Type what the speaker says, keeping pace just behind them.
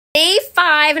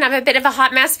live and I'm a bit of a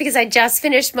hot mess because I just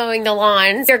finished mowing the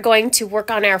lawn. We're going to work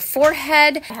on our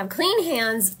forehead. I have clean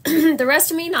hands. The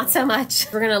rest of me, not so much.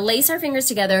 We're gonna lace our fingers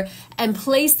together and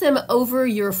place them over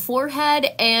your forehead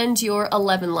and your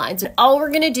 11 lines. And all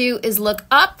we're gonna do is look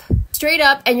up, straight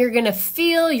up, and you're gonna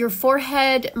feel your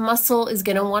forehead muscle is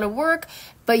gonna wanna work,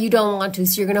 but you don't want to.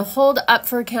 So you're gonna hold up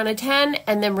for a count of 10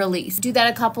 and then release. Do that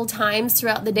a couple times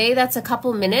throughout the day. That's a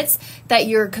couple minutes that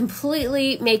you're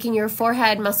completely making your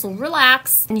forehead muscle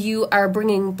relax, and you are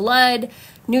bringing blood,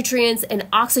 nutrients, and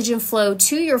oxygen flow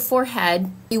to your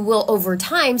forehead. You will over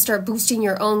time start boosting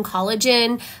your own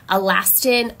collagen,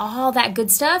 elastin, all that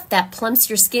good stuff that plumps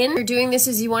your skin. You're doing this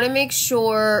is you wanna make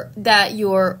sure that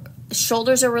your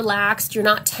shoulders are relaxed, you're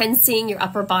not tensing your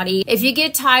upper body. If you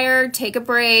get tired, take a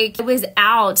break. I was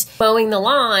out mowing the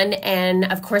lawn, and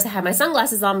of course I had my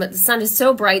sunglasses on, but the sun is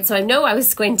so bright, so I know I was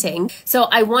squinting. So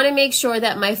I want to make sure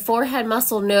that my forehead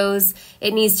muscle knows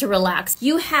it needs to relax.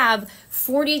 You have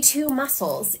 42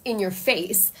 muscles in your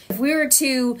face. If we were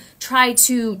to try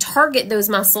to target those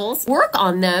muscles, work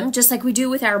on them just like we do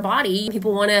with our body.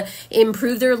 People want to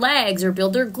improve their legs or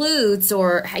build their glutes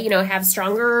or, you know, have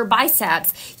stronger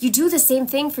biceps. You do the same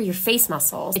thing for your face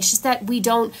muscles. It's just that we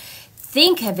don't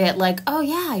think of it like, oh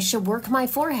yeah, I should work my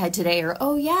forehead today, or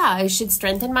oh yeah, I should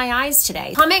strengthen my eyes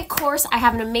today. Comment course, I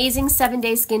have an amazing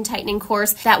 7-day skin tightening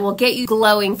course that will get you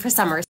glowing for summer.